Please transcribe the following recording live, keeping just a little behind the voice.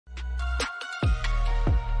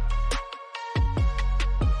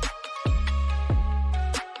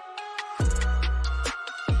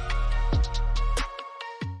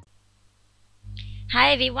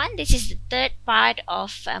Hi everyone, this is the third part of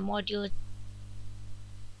module.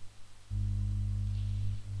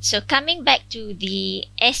 So coming back to the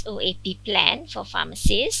SOAP plan for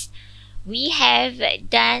pharmacists, we have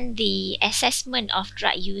done the assessment of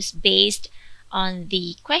drug use based on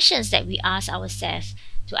the questions that we ask ourselves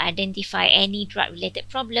to identify any drug related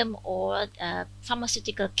problem or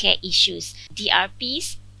pharmaceutical care issues,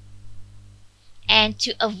 DRPs, and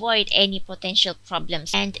to avoid any potential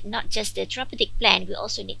problems. And not just the therapeutic plan, we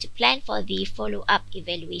also need to plan for the follow-up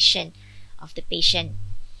evaluation of the patient.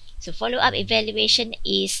 So follow-up evaluation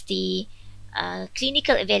is the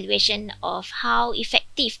clinical evaluation of how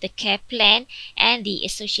effective the care plan and the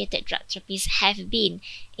associated drug therapies have been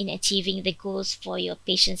in achieving the goals for your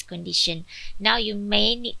patient's condition. Now you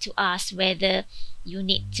may need to ask whether you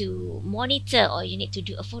need to monitor or you need to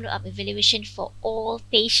do a follow-up evaluation for all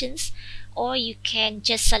patients, or you can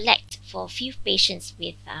just select for a few patients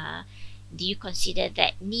with do you consider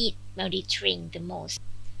that need monitoring the most.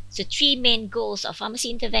 So three main goals of pharmacy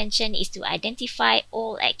intervention is to identify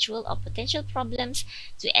all actual or potential problems,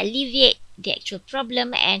 to alleviate the actual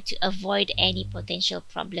problem, and to avoid any potential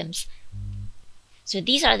problems. So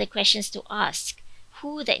these are the questions to ask.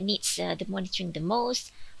 Who that needs the monitoring the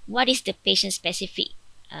most? What is the patient-specific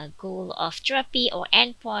goal of therapy or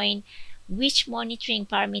endpoint? Which monitoring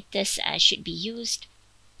parameters should be used?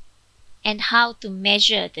 And how to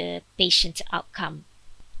measure the patient's outcome.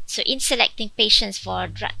 So in selecting patients for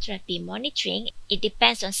drug therapy monitoring, it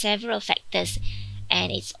depends on several factors,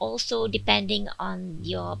 and it's also depending on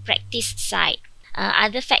your practice side.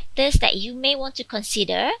 Other factors that you may want to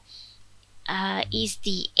consider is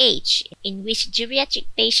the age, in which geriatric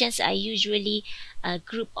patients are usually a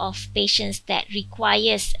group of patients that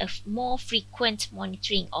requires a more frequent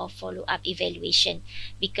monitoring or follow-up evaluation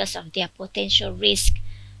because of their potential risk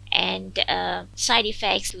and side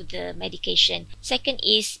effects to the medication. Second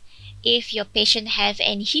is if your patient have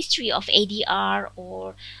any history of ADR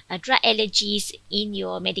or drug allergies in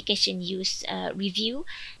your medication use review,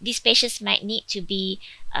 these patients might need to be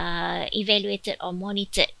evaluated or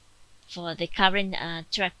monitored for the current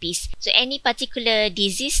therapies. So any particular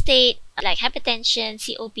disease state like hypertension,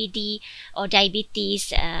 COPD, or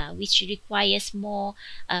diabetes which requires more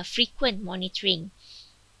frequent monitoring.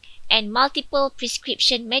 And multiple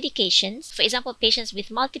prescription medications. For example, patients with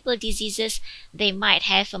multiple diseases, they might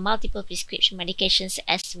have multiple prescription medications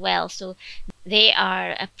as well. So they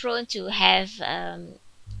are prone to have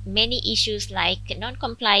many issues like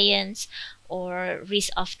non-compliance or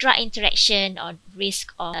risk of drug interaction or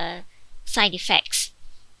risk of side effects.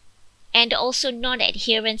 And also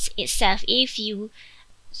non-adherence itself. If you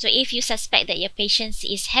suspect that your patient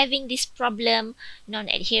is having this problem,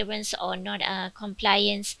 non-adherence or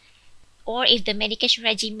non-compliance, or if the medication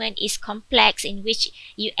regimen is complex in which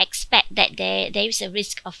you expect that there is a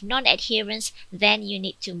risk of non-adherence, then you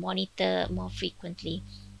need to monitor more frequently.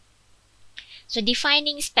 So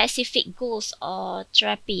defining specific goals or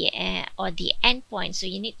therapy or the endpoint. So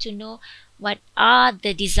you need to know what are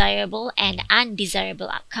the desirable and undesirable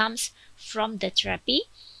outcomes from the therapy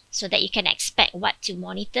so that you can expect what to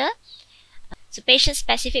monitor. So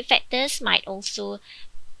patient-specific factors might also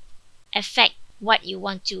affect what you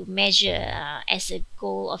want to measure as a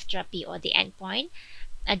goal of therapy or the endpoint,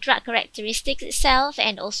 drug characteristics itself,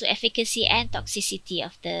 and also efficacy and toxicity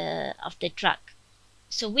of the drug.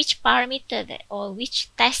 So which parameter or which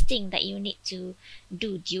testing that you need to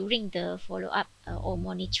do during the follow-up or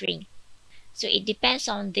monitoring. So it depends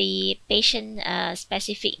on the patient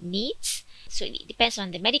specific needs. So it depends on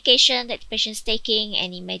the medication that the patient is taking,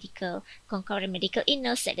 any concurrent medical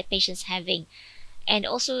illness that the patient is having. And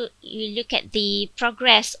also you look at the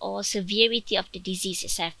progress or severity of the disease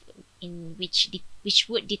itself, in which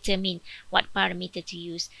would determine what parameter to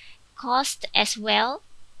use. Cost as well.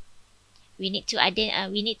 We need to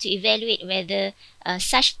evaluate whether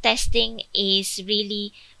such testing is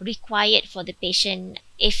really required for the patient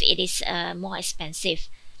if it is more expensive.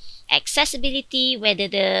 Accessibility, whether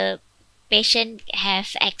the patient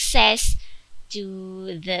have access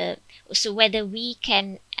to whether we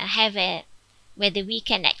can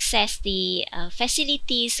access the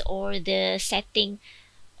facilities or the setting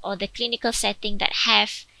or the clinical setting that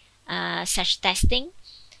have such testing.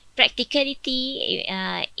 Practicality,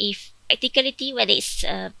 whether it's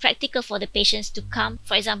practical for the patients to come.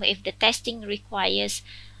 For example, if the testing requires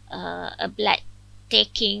a blood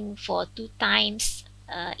taking for 2 times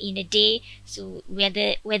in a day, so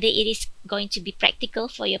whether it is going to be practical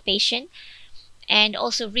for your patient. And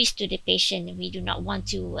also risk to the patient. We do not want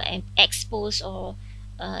to expose or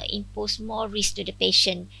impose more risk to the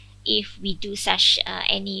patient if we do such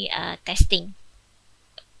any testing.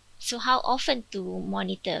 So how often to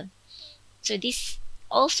monitor? So this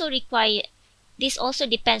also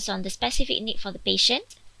depends on the specific need for the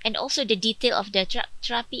patient, and also the detail of the drug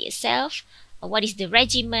therapy itself. What is the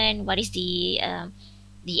regimen? What is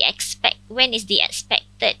when is the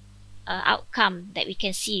expected outcome that we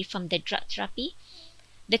can see from the drug therapy?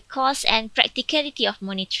 The cost and practicality of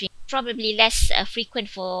monitoring, probably less frequent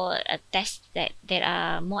for tests that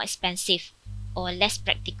are more expensive or less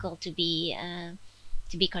practical to be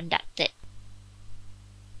conducted.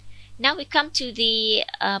 Now we come to the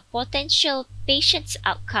potential patient's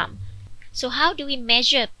outcome. So how do we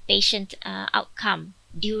measure patient outcome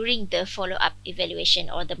during the follow-up evaluation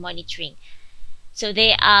or the monitoring? So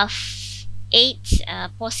there are 8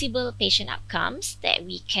 possible patient outcomes that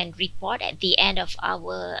we can report at the end of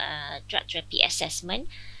our drug therapy assessment.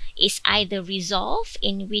 Is either resolve,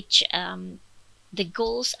 in which the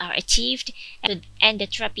goals are achieved and the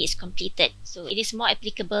therapy is completed. So it is more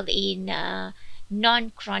applicable in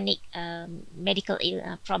non-chronic medical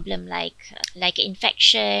problem like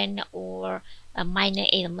infection or minor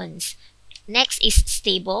ailments. Next is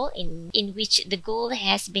stable, in which the goal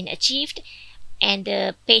has been achieved and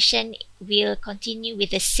the patient will continue with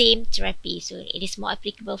the same therapy. So it is more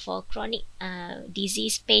applicable for chronic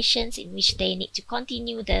disease patients, in which they need to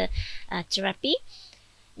continue the therapy.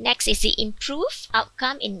 Next is the improved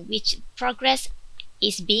outcome, in which progress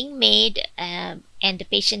is being made and the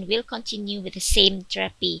patient will continue with the same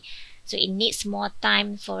therapy. So it needs more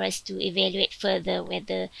time for us to evaluate further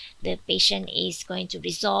whether the patient is going to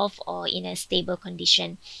resolve or in a stable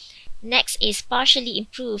condition. Next is partially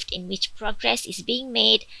improved, in which progress is being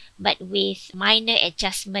made but with minor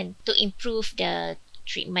adjustment to improve the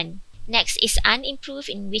treatment. Next is unimproved,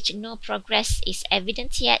 in which no progress is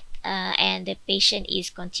evident yet and the patient is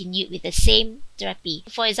continued with the same therapy.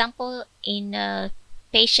 For example, in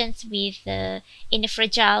patients with in a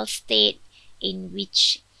fragile state, in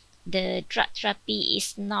which the drug therapy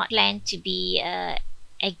is not planned to be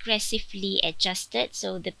aggressively adjusted,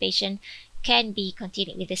 so the patient can be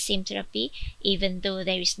continued with the same therapy even though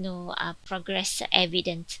there is no progress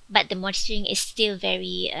evident, but the monitoring is still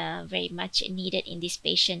very much needed in this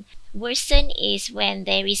patient. Worsen is when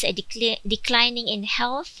there is a declining in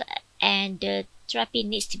health and the therapy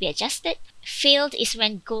needs to be adjusted. Failed is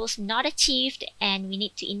when goals not achieved and we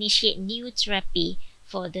need to initiate new therapy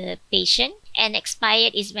for the patient. And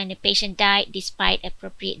expired is when the patient died despite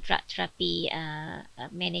appropriate drug therapy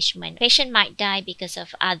management. Patient might die because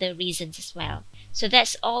of other reasons as well. So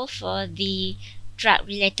that's all for the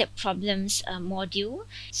drug-related problems module.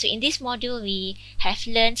 So in this module, we have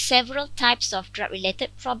learned several types of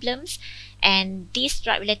drug-related problems, and these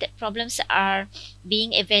drug-related problems are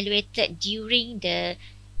being evaluated during the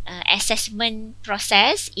assessment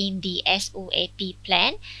process in the SOAP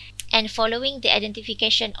plan. And following the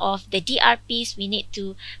identification of the DRPs, we need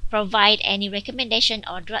to provide any recommendation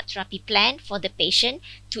or drug therapy plan for the patient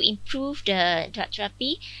to improve the drug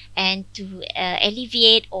therapy and to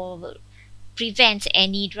alleviate or prevent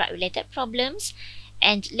any drug-related problems.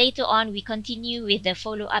 And later on, we continue with the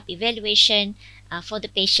follow-up evaluation for the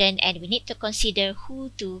patient, and we need to consider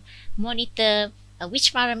who to monitor,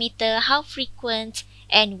 which parameter, how frequent,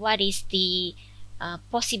 and what is the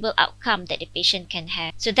possible outcome that the patient can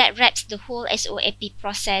have. So that wraps the whole SOAP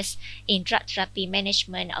process in drug therapy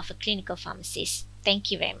management of a clinical pharmacist.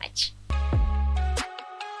 Thank you very much.